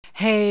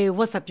Hey,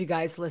 what's up, you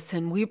guys?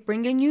 Listen, we're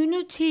bringing you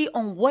new tea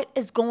on what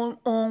is going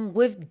on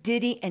with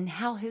Diddy and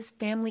how his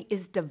family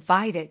is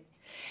divided.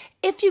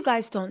 If you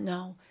guys don't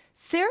know,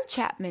 Sarah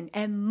Chapman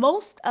and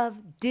most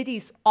of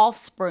Diddy's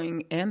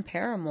offspring and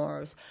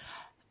paramours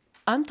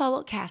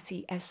unfollowed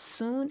Cassie as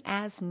soon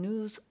as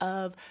news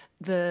of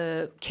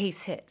the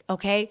case hit,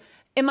 okay?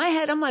 In my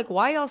head, I'm like,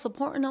 why y'all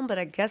supporting them? But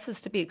I guess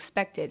it's to be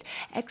expected,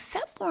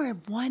 except for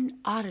one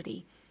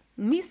oddity.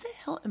 Misa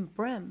Hylton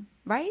Brim,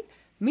 right?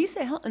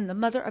 Misa Hylton, the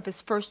mother of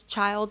his first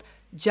child,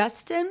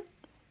 Justin,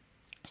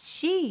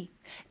 she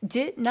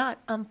did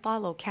not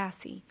unfollow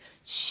Cassie.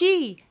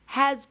 She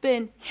has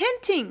been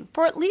hinting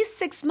for at least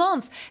 6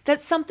 months that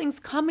something's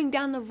coming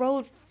down the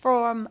road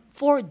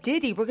for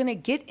Diddy. We're going to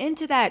get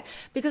into that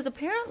because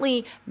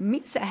apparently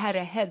Misa had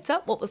a heads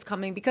up what was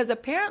coming because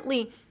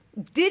apparently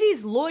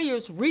Diddy's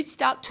lawyers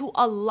reached out to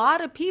a lot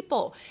of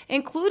people,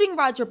 including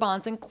Roger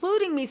Bonds,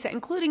 including Misa,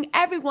 including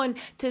everyone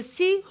to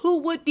see who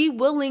would be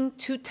willing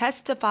to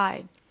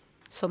testify.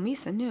 So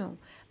Misa knew,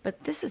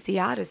 but this is the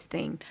oddest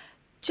thing.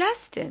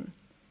 Justin,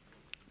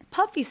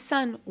 Puffy's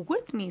son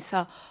with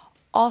Misa,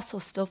 also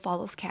still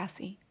follows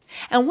Cassie.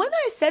 And when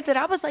I said that,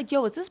 I was like,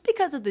 yo, is this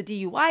because of the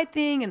DUI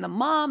thing and the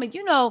mom? And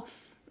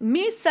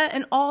Misa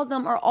and all of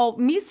them are all,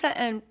 Misa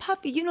and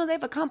Puffy, they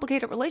have a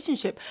complicated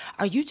relationship.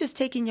 Are you just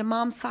taking your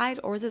mom's side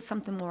or is it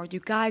something more? You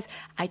guys,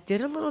 I did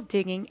a little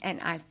digging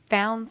and I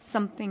found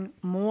something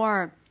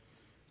more.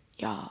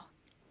 Y'all,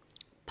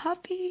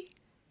 Puffy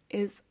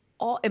is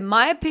all, in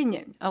my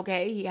opinion,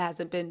 okay, he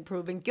hasn't been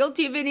proven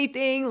guilty of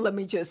anything. Let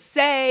me just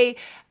say,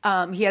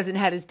 he hasn't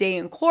had his day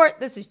in court.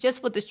 This is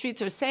just what the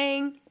streets are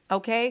saying.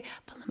 Okay,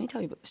 but let me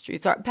tell you what the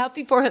streets are.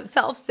 Puffy for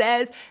himself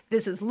says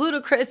this is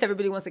ludicrous.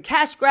 Everybody wants a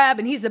cash grab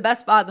and he's the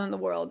best father in the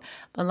world.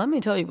 But let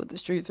me tell you what the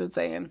streets are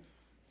saying.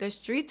 The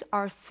streets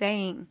are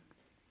saying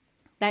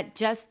that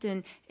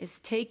Justin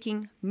is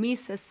taking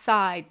Misa's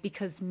side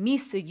because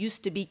Misa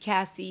used to be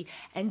Cassie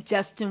and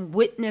Justin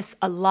witnessed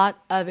a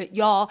lot of it.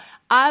 Y'all,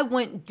 I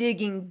went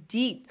digging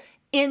deep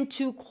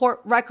into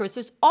court records.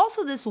 There's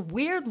also this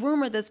weird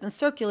rumor that's been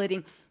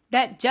circulating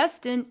that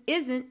Justin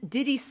isn't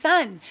Diddy's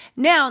son.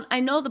 Now,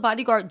 I know the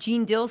bodyguard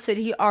Gene Dill said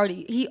he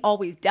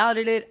always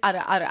doubted it,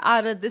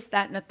 this,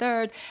 that, and the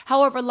third.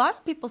 However, a lot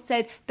of people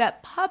said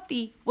that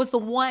Puffy was the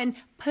one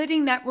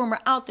putting that rumor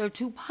out there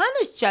to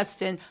punish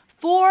Justin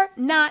for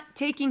not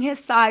taking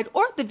his side,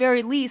 or at the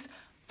very least,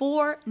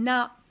 for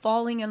not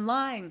falling in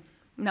line.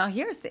 Now,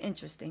 here's the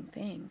interesting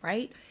thing,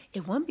 right?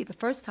 It wouldn't be the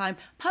first time.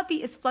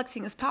 Puffy is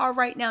flexing his power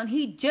right now, and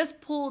he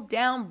just pulled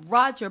down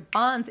Roger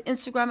Bond's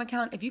Instagram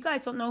account. If you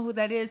guys don't know who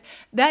that is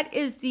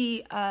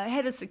the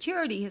head of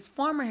security, his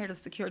former head of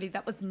security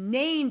that was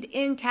named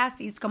in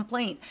Cassie's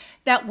complaint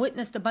that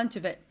witnessed a bunch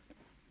of it.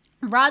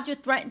 Roger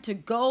threatened to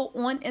go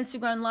on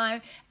Instagram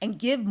Live and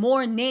give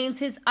more names.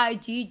 His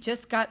IG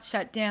just got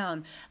shut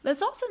down.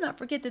 Let's also not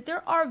forget that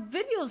there are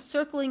videos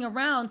circling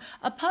around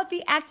of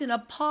Puffy acting a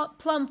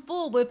plum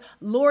fool with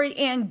Lori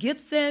Ann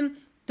Gibson,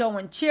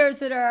 throwing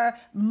chairs at her.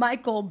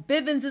 Michael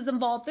Bivins is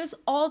involved. There's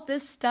all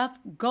this stuff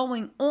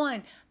going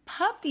on.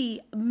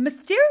 Puffy,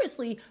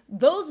 mysteriously,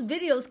 those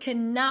videos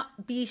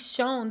cannot be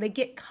shown. They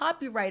get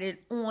copyrighted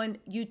on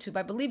YouTube.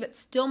 I believe it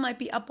still might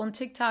be up on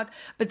TikTok,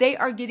 but they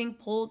are getting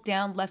pulled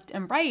down left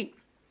and right.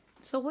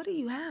 So what do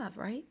you have,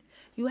 right?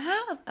 You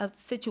have a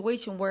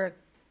situation where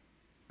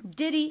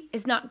Diddy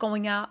is not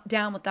going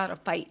down without a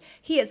fight.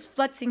 He is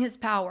flexing his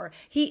power.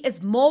 He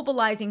is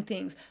mobilizing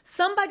things.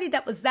 Somebody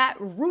that was that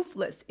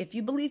ruthless, if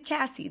you believe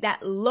Cassie,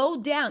 that low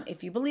down,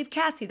 if you believe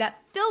Cassie,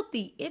 that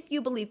filthy, if you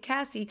believe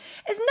Cassie,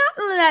 is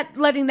not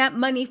letting that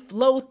money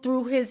flow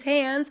through his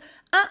hands.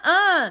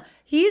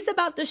 He's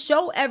about to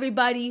show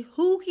everybody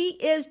who he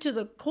is to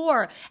the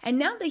core. And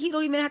now that he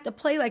don't even have to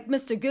play like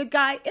Mr. Good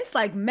Guy, it's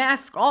like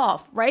mask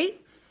off, right?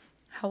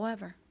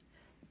 However,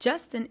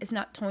 Justin is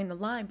not towing the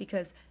line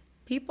because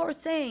people are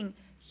saying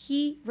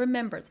he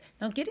remembers.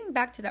 Now, getting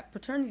back to that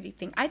paternity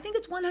thing, I think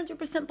it's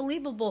 100%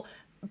 believable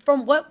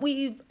from what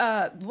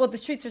the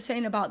streets are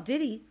saying about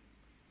Diddy,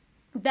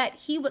 that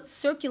he would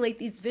circulate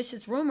these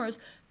vicious rumors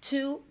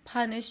to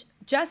punish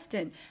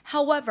Justin.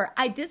 However,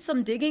 I did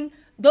some digging.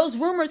 Those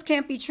rumors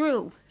can't be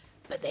true,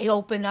 but they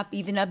open up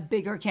even a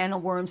bigger can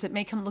of worms that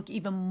make him look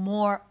even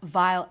more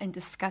vile and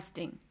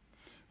disgusting.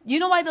 You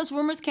know why those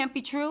rumors can't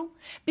be true?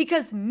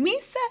 Because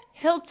Misa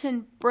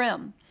Hylton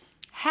Brim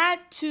had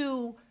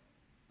to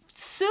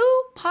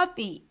sue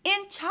Puffy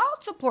in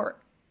child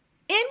support,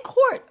 in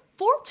court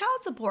for child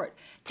support,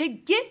 to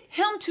get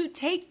him to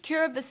take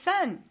care of his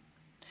son.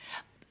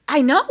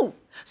 I know.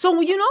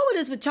 So you know what it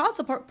is with child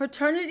support.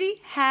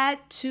 Paternity had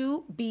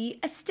to be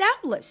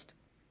established,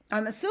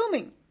 I'm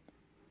assuming.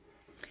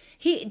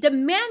 He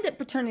demanded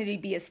paternity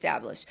be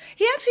established.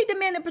 He actually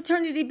demanded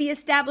paternity be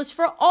established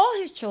for all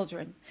his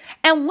children.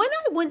 And when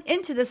I went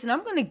into this, and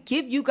I'm going to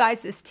give you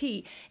guys this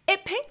tea,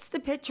 it paints the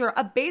picture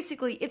of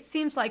basically, it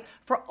seems like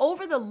for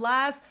over the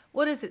last,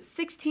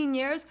 16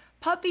 years,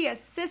 Puffy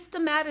has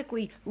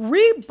systematically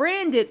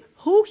rebranded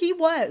who he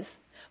was,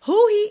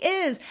 who he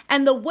is,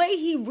 and the way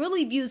he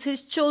really views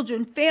his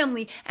children,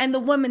 family, and the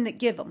women that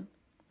give him.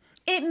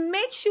 It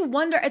makes you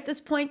wonder at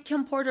this point.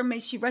 Kim Porter, may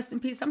she rest in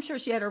peace. I'm sure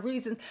she had her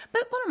reasons.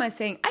 But what am I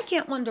saying? I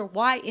can't wonder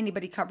why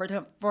anybody covered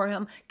him for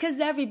him, because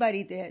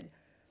everybody did.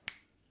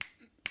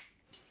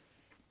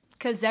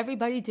 Because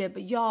everybody did.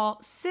 But y'all,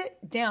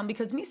 sit down,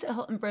 because Misa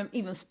Hylton Brim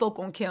even spoke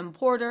on Kim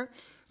Porter.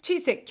 She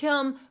said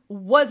Kim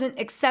wasn't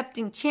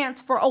accepting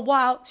chance for a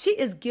while. She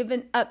is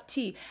giving up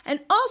tea. And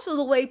also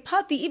the way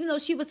Puffy, even though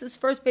she was his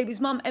first baby's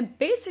mom, and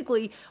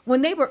basically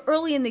when they were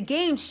early in the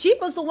game, she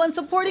was the one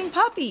supporting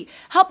Puffy,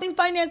 helping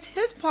finance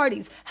his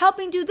parties,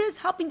 helping do this,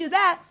 helping do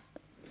that.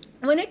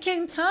 When it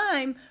came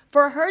time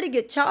for her to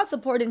get child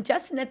support, and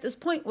Justin at this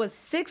point was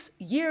 6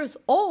 years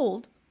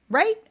old,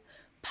 right?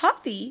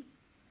 Puffy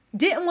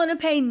didn't want to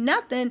pay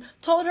nothing,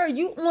 told her,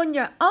 you on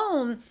your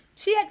own.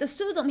 She had to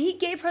sue them. He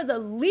gave her the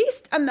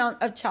least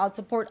amount of child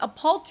support, a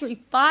paltry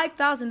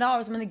 $5,000.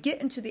 I'm going to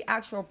get into the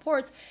actual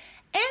reports.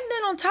 And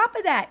then on top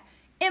of that,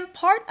 in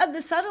part of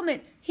the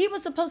settlement, he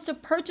was supposed to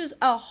purchase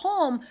a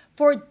home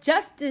for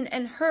Justin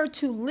and her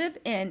to live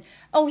in.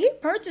 Oh, he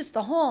purchased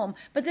the home,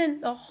 but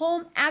then the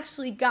home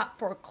actually got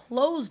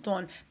foreclosed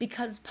on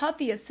because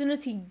Puffy, as soon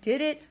as he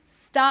did it,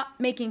 stopped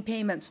making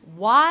payments.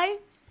 Why?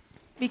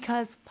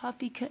 Because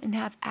Puffy couldn't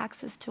have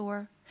access to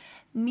her.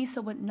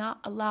 Misa would not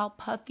allow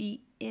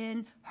Puffy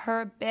in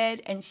her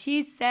bed, and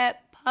she said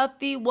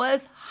Puffy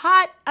was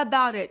hot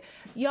about it.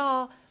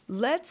 Y'all,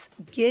 let's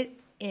get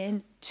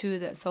into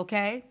this,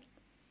 okay?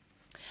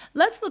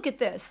 Let's look at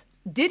this.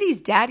 Diddy's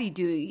daddy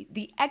duty.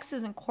 The ex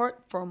is in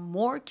court for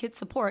more kid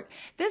support.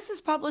 This is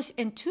published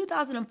in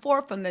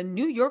 2004 from the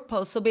New York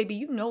Post, so baby,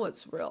 you know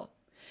it's real.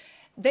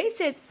 They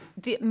said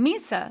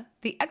Misa,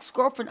 the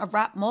ex-girlfriend of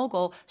rap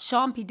mogul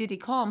Sean P. Diddy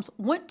Combs,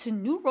 went to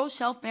New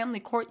Rochelle Family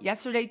Court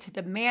yesterday to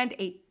demand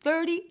a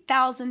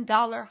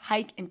 $30,000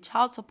 hike in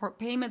child support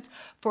payments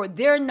for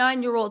their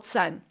 9-year-old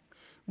son.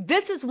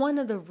 This is one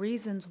of the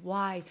reasons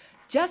why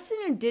Justin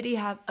and Diddy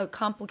have a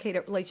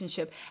complicated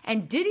relationship.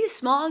 And Diddy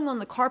smiling on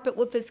the carpet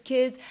with his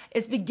kids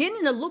is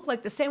beginning to look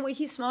like the same way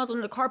he smiled on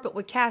the carpet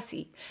with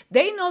Cassie.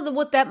 They know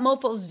what that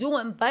mofo's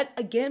doing, but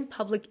again,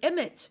 public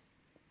image.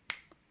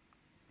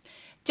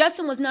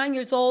 Justin was 9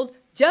 years old.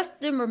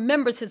 Justin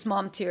remembers his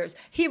mom's tears.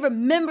 He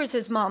remembers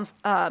his mom's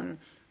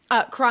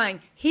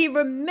crying. He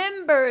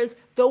remembers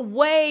the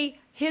way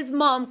his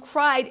mom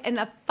cried and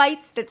the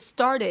fights that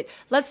started.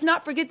 Let's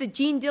not forget that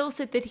Gene Dill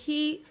said that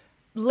he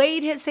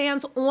laid his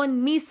hands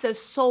on Misa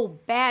so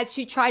bad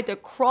she tried to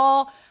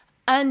crawl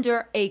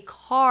under a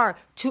car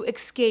to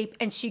escape,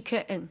 and she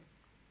couldn't.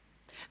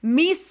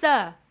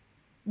 Misa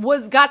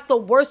got the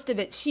worst of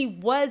it. She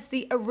was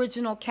the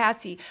original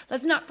Cassie.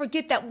 Let's not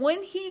forget that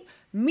when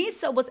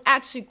Misa was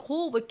actually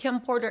cool with Kim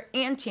Porter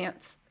and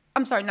Chance.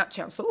 I'm sorry, not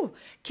Chance. Ooh,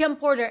 Kim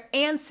Porter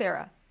and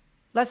Sarah.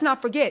 Let's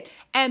not forget.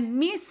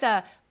 And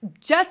Misa,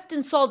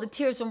 Justin saw the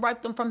tears and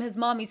wiped them from his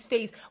mommy's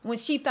face when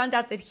she found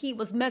out that he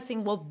was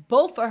messing with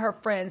both of her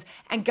friends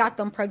and got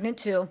them pregnant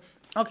too.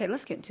 Okay,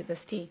 let's get into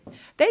this tea.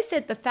 They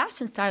said the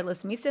fashion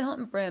stylist, Misa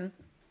Hylton Brim,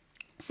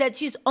 said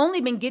she's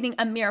only been getting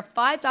a mere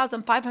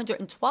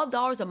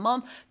 $5,512 a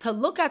month to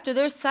look after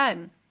their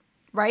son,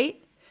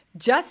 right?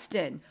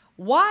 Justin,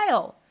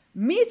 while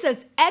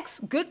Misa's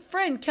ex-good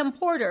friend, Kim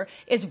Porter,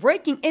 is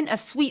raking in a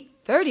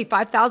sweet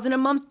 $35,000 a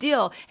month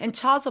deal in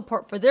child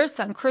support for their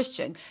son,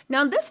 Christian.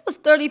 Now, this was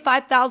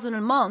 $35,000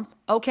 a month,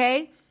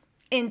 okay?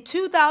 In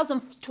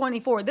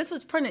 2024, this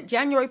was printed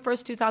January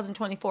 1st,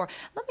 2024.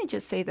 Let me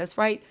just say this,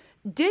 right?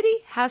 Diddy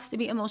has to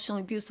be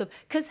emotionally abusive,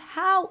 because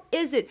how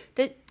is it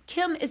that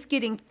Kim is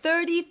getting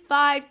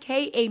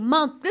 $35K a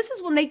month? This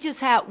is when they just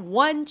had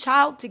one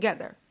child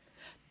together.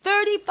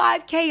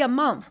 $35K a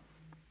month.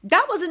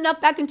 That was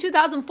enough back in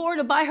 2004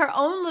 to buy her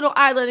own little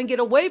island and get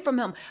away from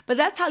him. But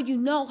that's how you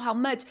know how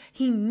much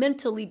he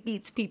mentally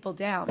beats people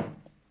down.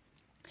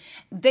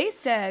 They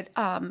said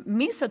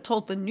Misa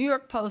told the New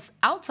York Post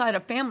outside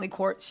of family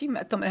court, she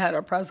met them and had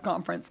a press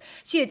conference,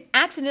 she had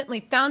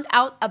accidentally found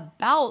out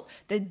about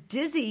the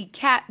dizzying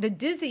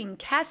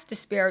cash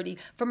disparity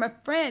from a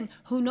friend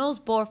who knows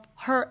both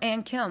her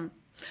and Kim.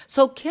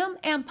 So Kim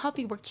and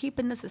Puffy were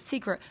keeping this a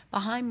secret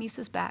behind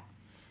Misa's back.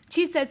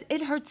 She says,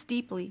 it hurts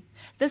deeply.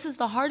 This is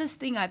the hardest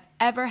thing I've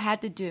ever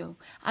had to do.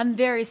 I'm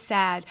very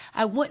sad.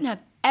 I wouldn't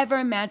have ever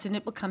imagined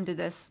it would come to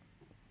this.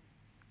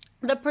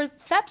 The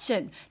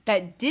perception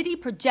that Diddy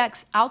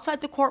projects outside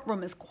the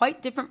courtroom is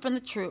quite different from the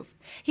truth.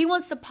 He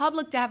wants the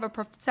public to have a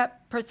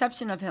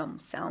perception of him.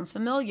 Sounds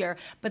familiar,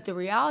 but the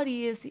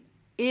reality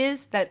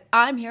is that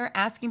I'm here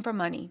asking for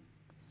money.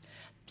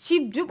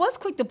 She was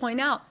quick to point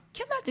out,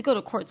 Kim had to go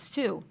to courts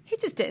too. He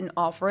just didn't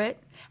offer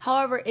it.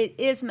 However, it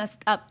is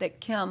messed up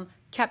that Kim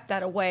kept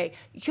that away.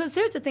 Because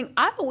here's the thing,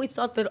 I always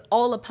thought that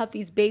all of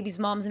Puffy's babies,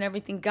 moms, and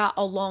everything got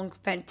along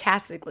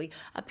fantastically.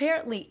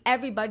 Apparently,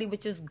 everybody was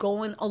just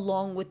going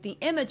along with the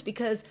image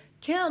because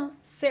Kim,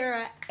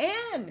 Sarah,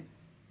 and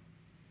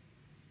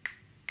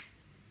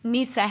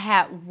Misa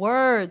had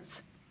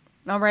words.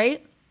 All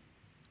right?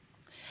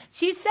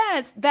 She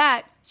says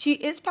that she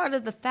is part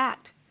of the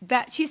fact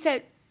that she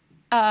said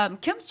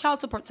Kim's child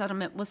support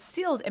settlement was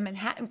sealed in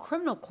Manhattan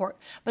criminal court,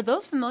 but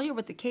those familiar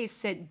with the case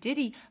said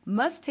Diddy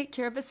must take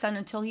care of his son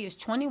until he is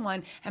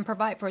 21 and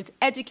provide for his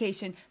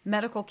education,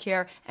 medical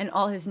care, and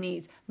all his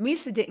needs.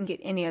 Misa didn't get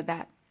any of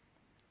that.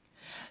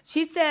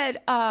 She said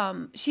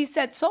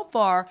so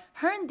far,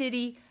 her and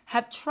Diddy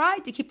have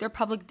tried to keep their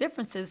public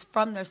differences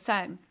from their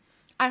son.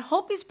 I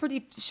hope he's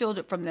pretty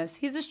shielded from this.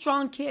 He's a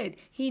strong kid.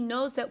 He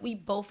knows that we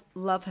both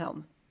love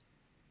him.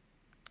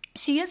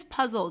 She is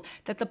puzzled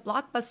that the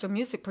blockbuster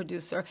music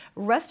producer,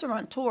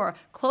 restaurateur,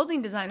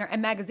 clothing designer,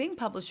 and magazine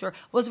publisher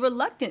was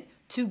reluctant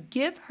to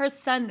give her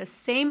son the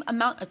same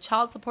amount of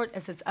child support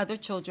as his other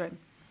children.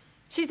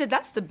 She said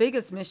that's the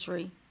biggest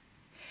mystery.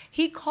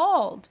 He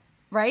called,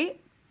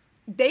 right?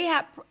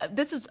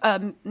 This is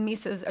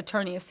Misa's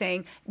attorney is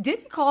saying,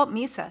 Diddy called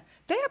Misa.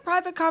 They had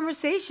private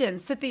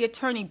conversations, said the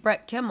attorney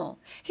Brett Kimmel.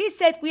 He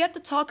said, we have to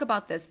talk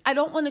about this. I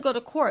don't want to go to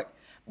court.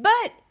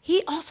 But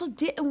he also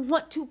didn't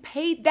want to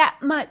pay that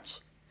much.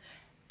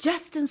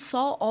 Justin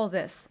saw all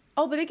this.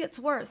 Oh, but it gets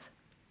worse.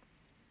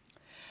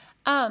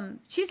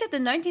 She said the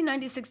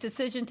 1996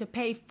 decision to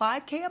pay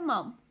 $5,000 a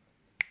month,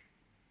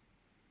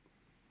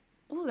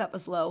 oh, that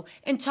was low,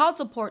 in child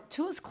support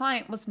to his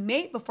client was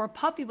made before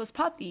Puffy was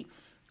Puffy,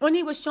 when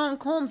he was Sean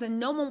Combs, and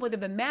no one would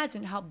have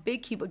imagined how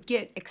big he would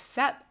get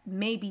except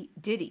maybe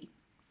Diddy.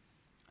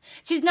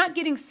 She's not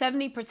getting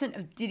 70%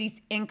 of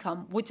Diddy's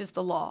income, which is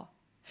the law.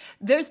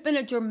 There's been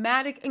a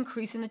dramatic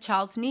increase in the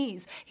child's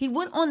needs. He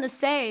went on to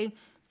say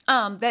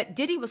that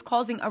Diddy was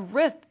causing a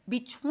rift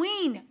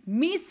between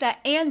Misa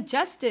and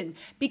Justin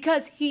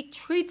because he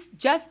treats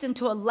Justin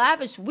to a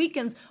lavish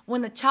weekends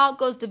when the child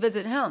goes to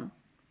visit him.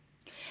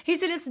 He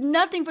said it's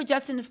nothing for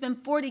Justin to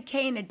spend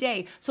 $40,000 in a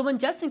day. So when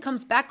Justin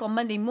comes back on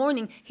Monday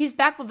morning, he's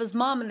back with his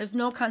mom and there's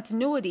no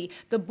continuity.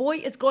 The boy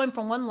is going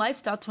from one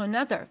lifestyle to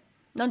another.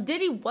 Now,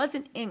 Diddy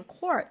wasn't in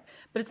court,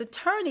 but his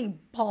attorney,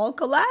 Paul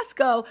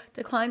Colasco,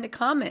 declined to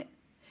comment.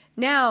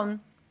 Now,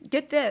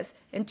 get this.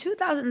 In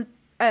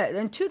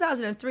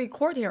 2003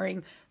 court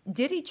hearing,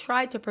 Diddy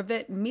tried to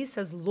prevent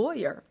Misa's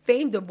lawyer,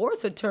 famed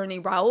divorce attorney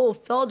Raul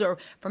Felder,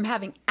 from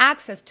having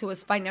access to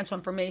his financial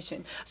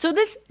information. So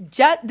this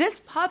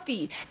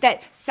Puffy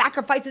that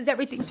sacrifices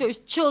everything for his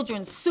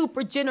children,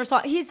 super generous,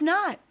 he's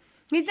not.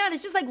 He's not.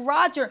 It's just like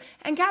Roger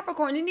and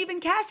Capricorn. And even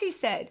Cassie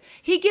said,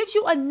 he gives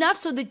you enough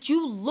so that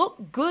you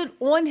look good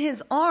on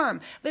his arm.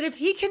 But if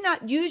he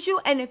cannot use you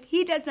and if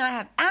he does not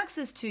have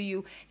access to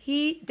you,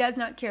 he does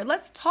not care.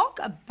 Let's talk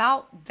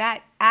about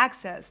that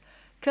access,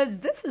 because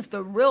this is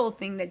the real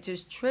thing that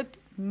just tripped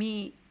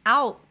me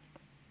out.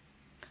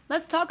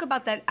 Let's talk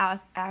about that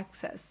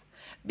access,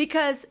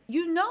 because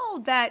you know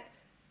that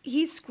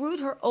he screwed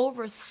her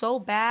over so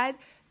bad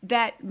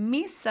that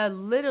Misa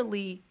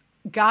literally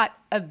got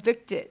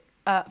evicted.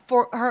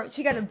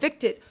 She got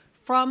evicted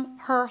from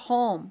her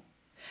home.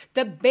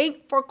 The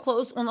bank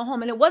foreclosed on the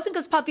home. And it wasn't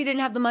because Puffy didn't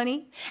have the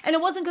money. And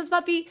it wasn't because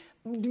Puffy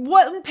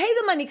wouldn't pay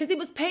the money, because he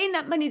was paying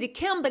that money to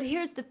Kim. But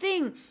here's the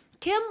thing.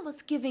 Kim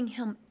was giving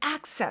him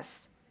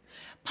access.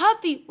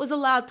 Puffy was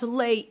allowed to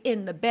lay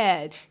in the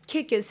bed,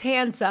 kick his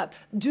hands up,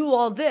 do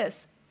all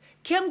this.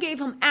 Kim gave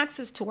him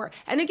access to her.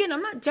 And again,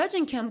 I'm not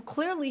judging Kim.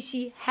 Clearly,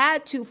 she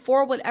had to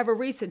for whatever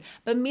reason.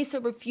 But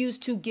Misa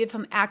refused to give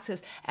him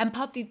access. And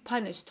Puffy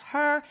punished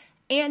her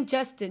and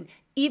Justin,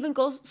 even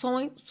goes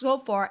so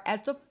far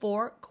as to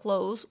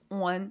foreclose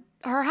on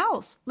her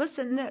house.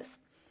 Listen to this.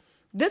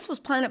 This was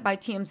planted by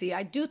TMZ.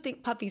 I do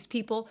think Puffy's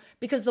people,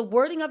 because the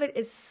wording of it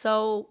is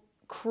so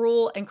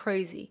cruel and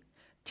crazy.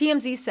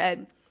 TMZ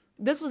said,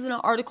 this was in an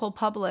article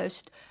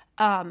published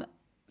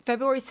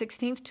February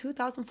 16th,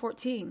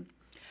 2014.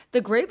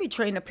 The gravy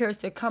train appears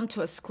to come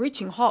to a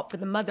screeching halt for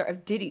the mother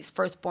of Diddy's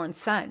firstborn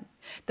son.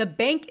 The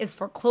bank is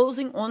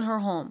foreclosing on her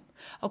home.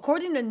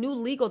 According to new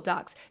legal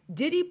docs,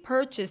 Diddy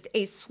purchased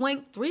a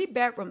swank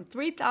 3-bedroom,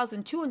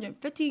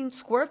 3,215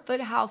 square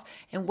foot house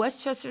in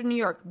Westchester, New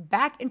York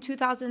back in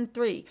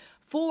 2003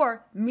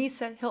 for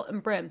Misa Hylton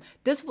Brim.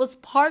 This was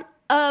part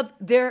of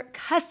their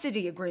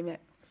custody agreement.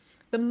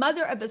 The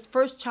mother of his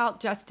first child,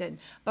 Justin.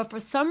 But for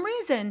some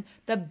reason,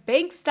 the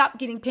bank stopped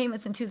getting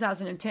payments in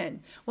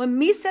 2010.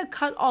 When Misa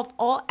cut off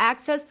all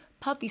access,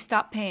 Puffy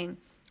stopped paying.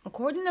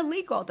 According to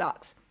legal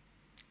docs,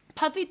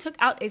 Puffy took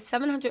out a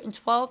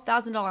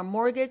 $712,000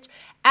 mortgage.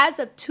 As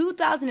of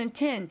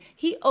 2010,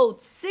 he owed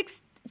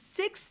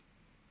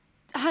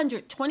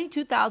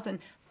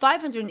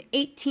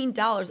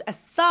 $622,518, a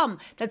sum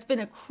that's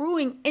been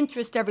accruing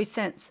interest ever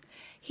since.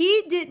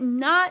 He did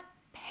not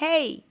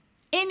pay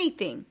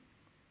anything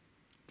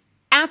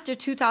after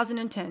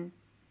 2010.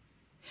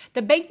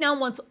 The bank now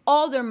wants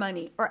all their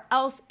money, or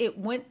else it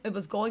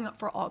was going up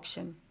for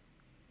auction.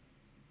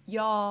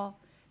 Y'all,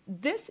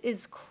 this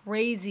is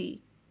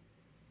crazy.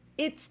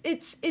 It's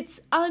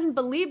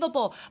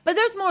unbelievable. But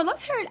there's more.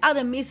 Let's hear it out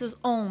of Misa's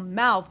own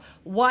mouth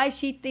why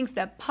she thinks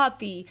that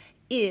Puffy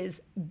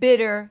is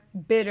bitter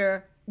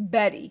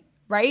Betty,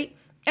 right?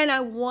 And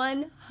I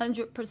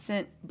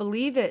 100%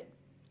 believe it.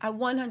 I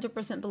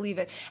 100% believe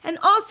it. And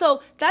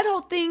also, that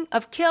whole thing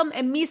of Kim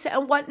and Misa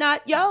and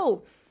whatnot,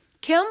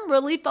 Kim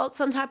really felt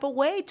some type of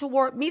way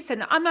toward Misa.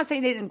 Now, I'm not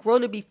saying they didn't grow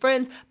to be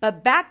friends,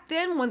 but back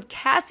then when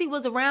Cassie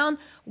was around,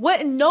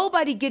 wasn't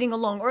nobody getting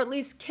along, or at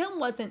least Kim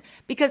wasn't,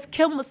 because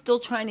Kim was still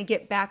trying to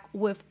get back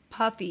with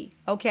Puffy,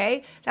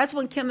 okay? That's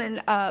when Kim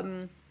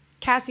and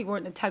Cassie were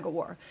in a tug of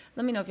war.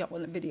 Let me know if y'all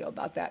want a video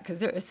about that, because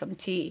there is some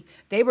tea.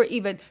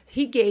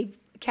 He gave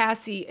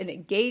Cassie an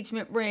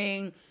engagement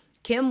ring.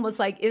 Kim was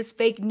like, it's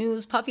fake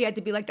news. Puffy had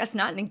to be like, that's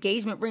not an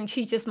engagement ring.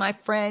 She's just my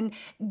friend.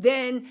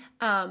 Then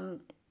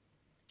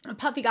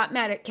Puffy got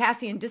mad at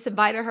Cassie and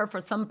disinvited her for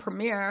some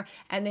premiere.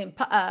 And then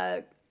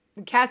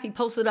Cassie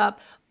posted up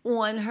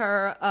on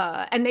her,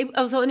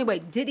 so anyway,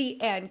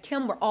 Diddy and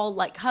Kim were all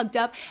like hugged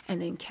up.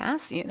 And then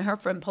Cassie and her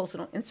friend posted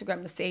on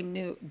Instagram the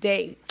same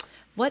day.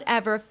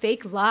 Whatever,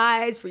 fake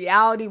lies,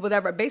 reality,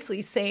 whatever,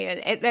 basically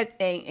saying that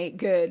thing ain't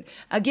good.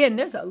 Again,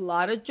 there's a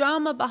lot of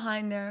drama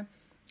behind there.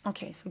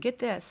 Okay, so get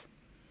this.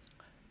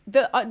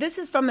 This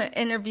is from an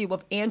interview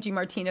with Angie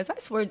Martinez. I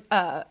swear,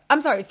 not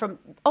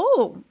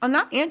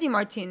Angie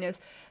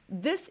Martinez.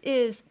 This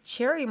is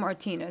Cherry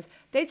Martinez.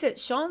 They said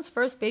Sean's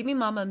first baby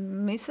mama,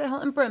 Misa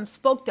Hylton Brim,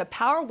 spoke to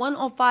Power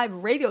 105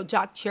 radio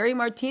jock Cherry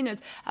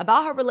Martinez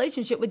about her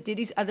relationship with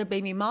Diddy's other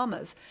baby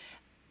mamas,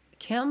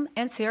 Kim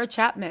and Sarah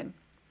Chapman.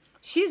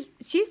 She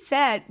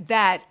said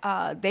that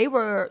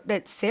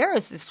that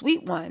Sarah's the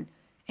sweet one,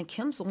 and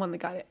Kim's the one that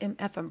got an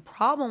MFing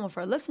problem with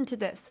her. Listen to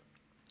this.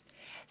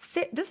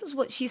 This is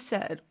what she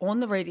said on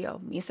the radio,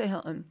 Misa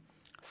Hylton.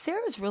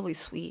 Sarah's really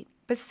sweet,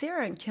 but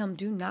Sarah and Kim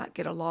do not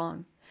get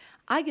along.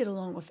 I get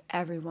along with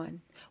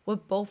everyone,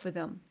 with both of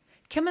them.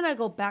 Kim and I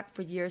go back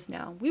for years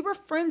now. We were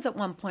friends at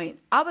one point.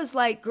 I was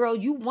like, girl,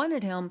 you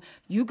wanted him.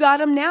 You got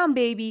him now,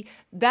 baby.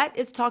 That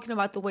is talking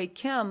about the way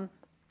Kim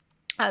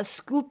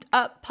scooped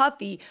up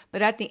Puffy,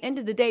 but at the end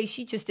of the day,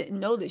 she just didn't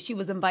know that she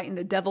was inviting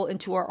the devil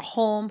into her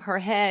home, her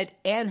head,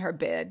 and her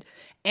bed,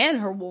 and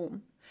her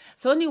womb.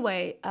 So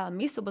anyway,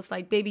 Misa was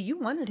like, baby, you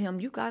wanted him.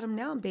 You got him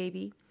now,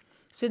 baby.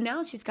 So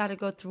now she's got to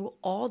go through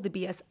all the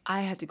BS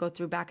I had to go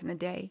through back in the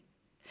day.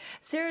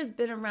 Sarah's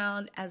been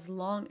around as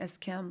long as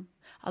Kim.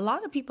 A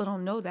lot of people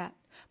don't know that.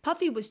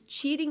 Puffy was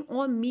cheating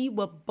on me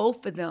with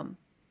both of them.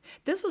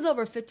 This was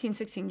over 15,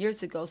 16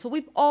 years ago, so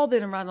we've all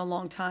been around a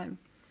long time.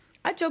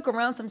 I joke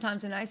around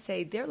sometimes and I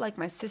say, they're like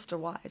my sister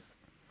wives.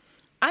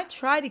 I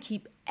try to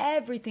keep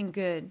everything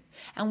good,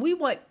 and we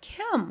want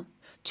Kim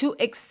to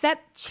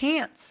accept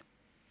Chance,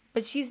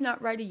 but she's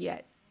not ready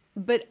yet.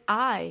 But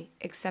I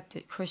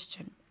accepted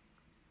Christian.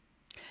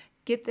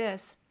 Get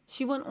this.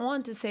 She went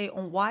on to say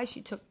on why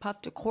she took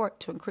Puff to court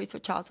to increase her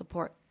child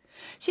support.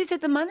 She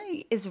said the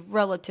money is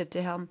relative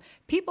to him.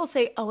 People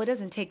say, oh, it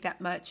doesn't take that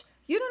much.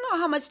 You don't know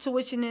how much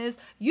tuition is.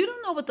 You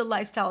don't know what the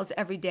lifestyle is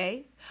every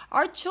day.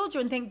 Our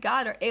children, thank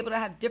God, are able to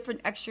have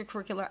different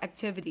extracurricular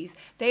activities.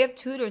 They have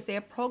tutors. They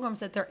have programs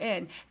that they're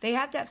in. They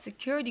have to have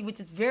security, which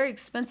is very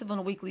expensive on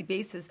a weekly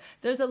basis.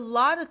 There's a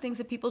lot of things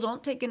that people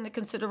don't take into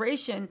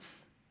consideration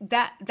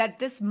that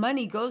this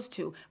money goes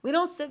to. We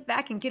don't sit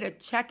back and get a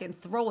check and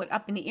throw it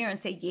up in the air and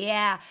say,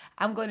 yeah,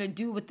 I'm going to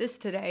do with this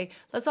today.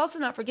 Let's also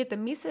not forget that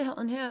Misa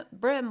Hylton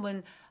Brim,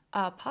 when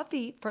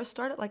Puffy first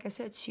started, like I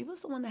said, she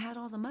was the one that had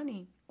all the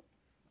money.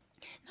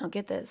 Now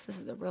get this. This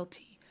is the real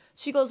tea.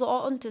 She goes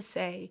on to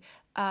say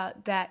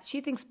that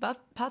she thinks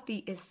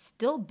Puffy is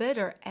still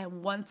bitter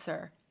and wants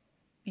her.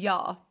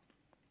 Y'all,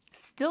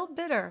 still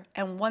bitter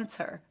and wants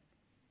her.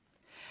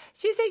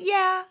 She said,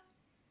 yeah,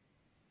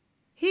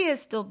 he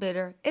is still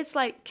bitter. It's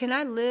like, can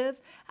I live?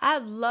 I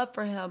have love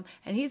for him,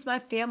 and he's my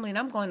family, and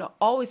I'm going to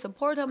always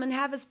support him and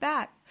have his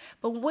back.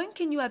 But when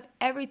can you have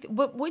everything?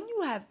 But when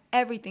you have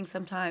everything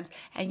sometimes,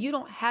 and you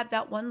don't have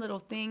that one little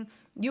thing,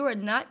 you are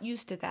not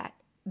used to that.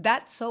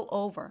 That's so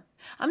over.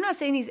 I'm not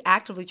saying he's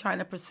actively trying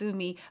to pursue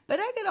me, but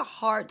I get a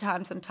hard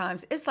time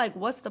sometimes. It's like,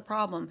 what's the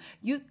problem?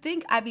 You'd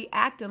think I'd be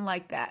acting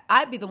like that.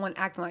 I'd be the one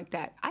acting like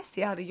that. I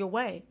stay out of your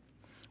way.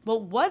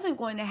 What wasn't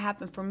going to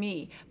happen for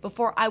me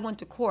before I went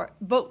to court,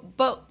 but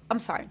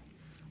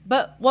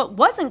what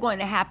wasn't going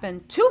to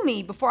happen to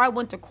me before I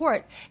went to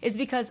court is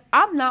because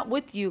I'm not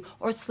with you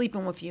or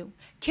sleeping with you.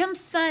 Kim's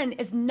son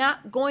is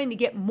not going to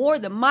get more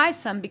than my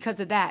son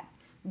because of that.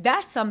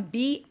 That's some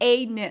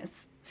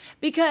BA-ness.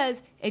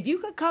 Because if you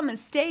could come and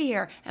stay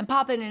here and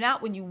pop in and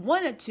out when you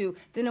wanted to,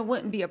 then it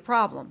wouldn't be a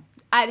problem.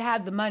 I'd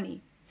have the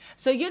money.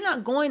 So you're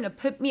not going to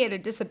put me at a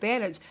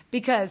disadvantage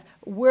because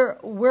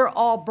we're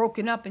all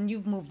broken up and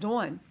you've moved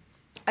on.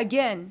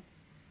 Again,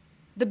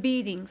 the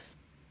beatings,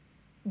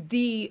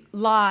 the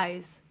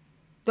lies,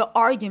 the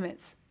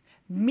arguments.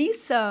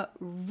 Misa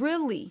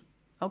really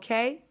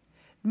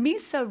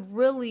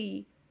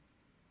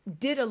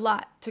did a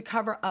lot to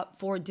cover up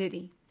for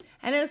Diddy.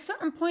 And at a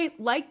certain point,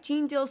 like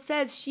Gene Deal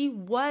says, she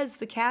was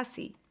the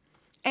Cassie.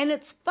 And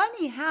it's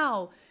funny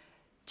how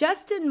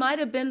Justin might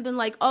have been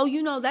like,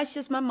 oh, that's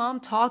just my mom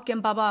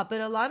talking, blah, blah.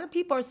 But a lot of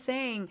people are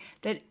saying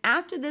that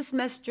after this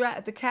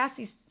the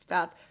Cassie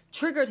stuff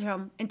triggered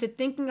him into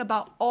thinking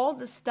about all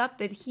the stuff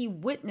that he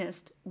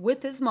witnessed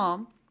with his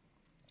mom.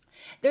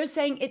 They're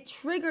saying it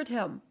triggered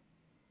him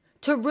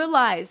to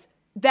realize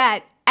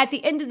that At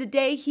the end of the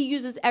day, he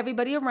uses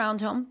everybody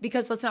around him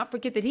because let's not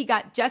forget that he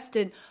got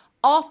Justin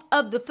off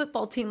of the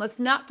football team. Let's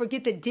not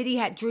forget that Diddy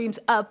had dreams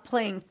of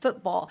playing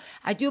football.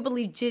 I do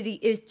believe Diddy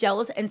is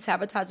jealous and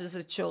sabotages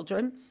his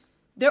children.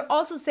 They're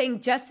also saying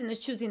Justin is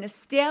choosing to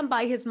stand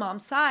by his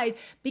mom's side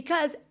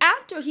because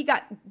after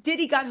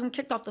Diddy got him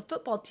kicked off the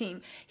football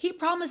team, he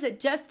promised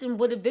that Justin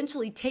would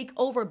eventually take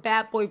over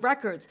Bad Boy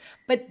Records.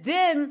 But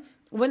then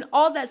when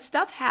all that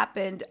stuff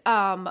happened,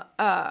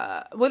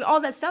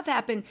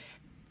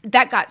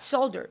 that got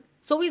shouldered.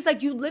 So he's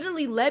like, you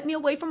literally led me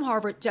away from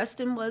Harvard.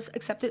 Justin was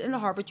accepted into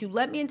Harvard. You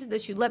led me into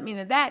this. You led me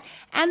into that.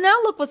 And now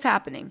look what's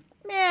happening.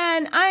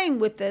 Man, I ain't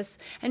with this.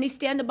 And he's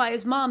standing by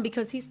his mom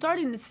because he's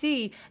starting to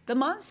see the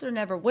monster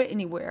never went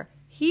anywhere.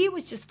 He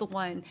was just the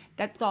one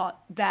that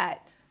thought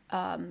that,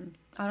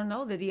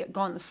 that he had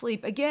gone to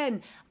sleep.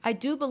 Again, I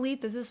do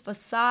believe that this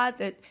facade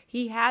that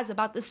he has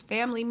about this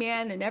family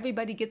man and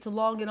everybody gets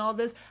along and all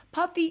this.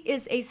 Puffy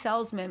is a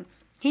salesman.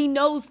 He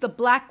knows the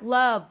black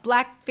love,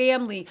 black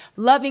family,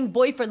 loving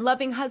boyfriend,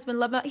 loving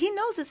husband, he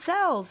knows it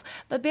sells.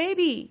 But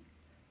baby,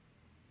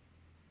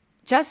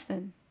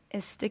 Justin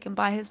is sticking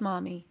by his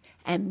mommy.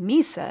 And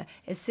Misa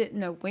is sitting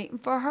there waiting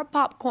for her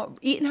popcorn,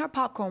 eating her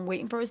popcorn,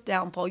 waiting for his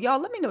downfall. Y'all,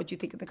 let me know what you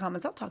think in the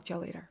comments. I'll talk to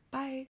y'all later.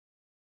 Bye.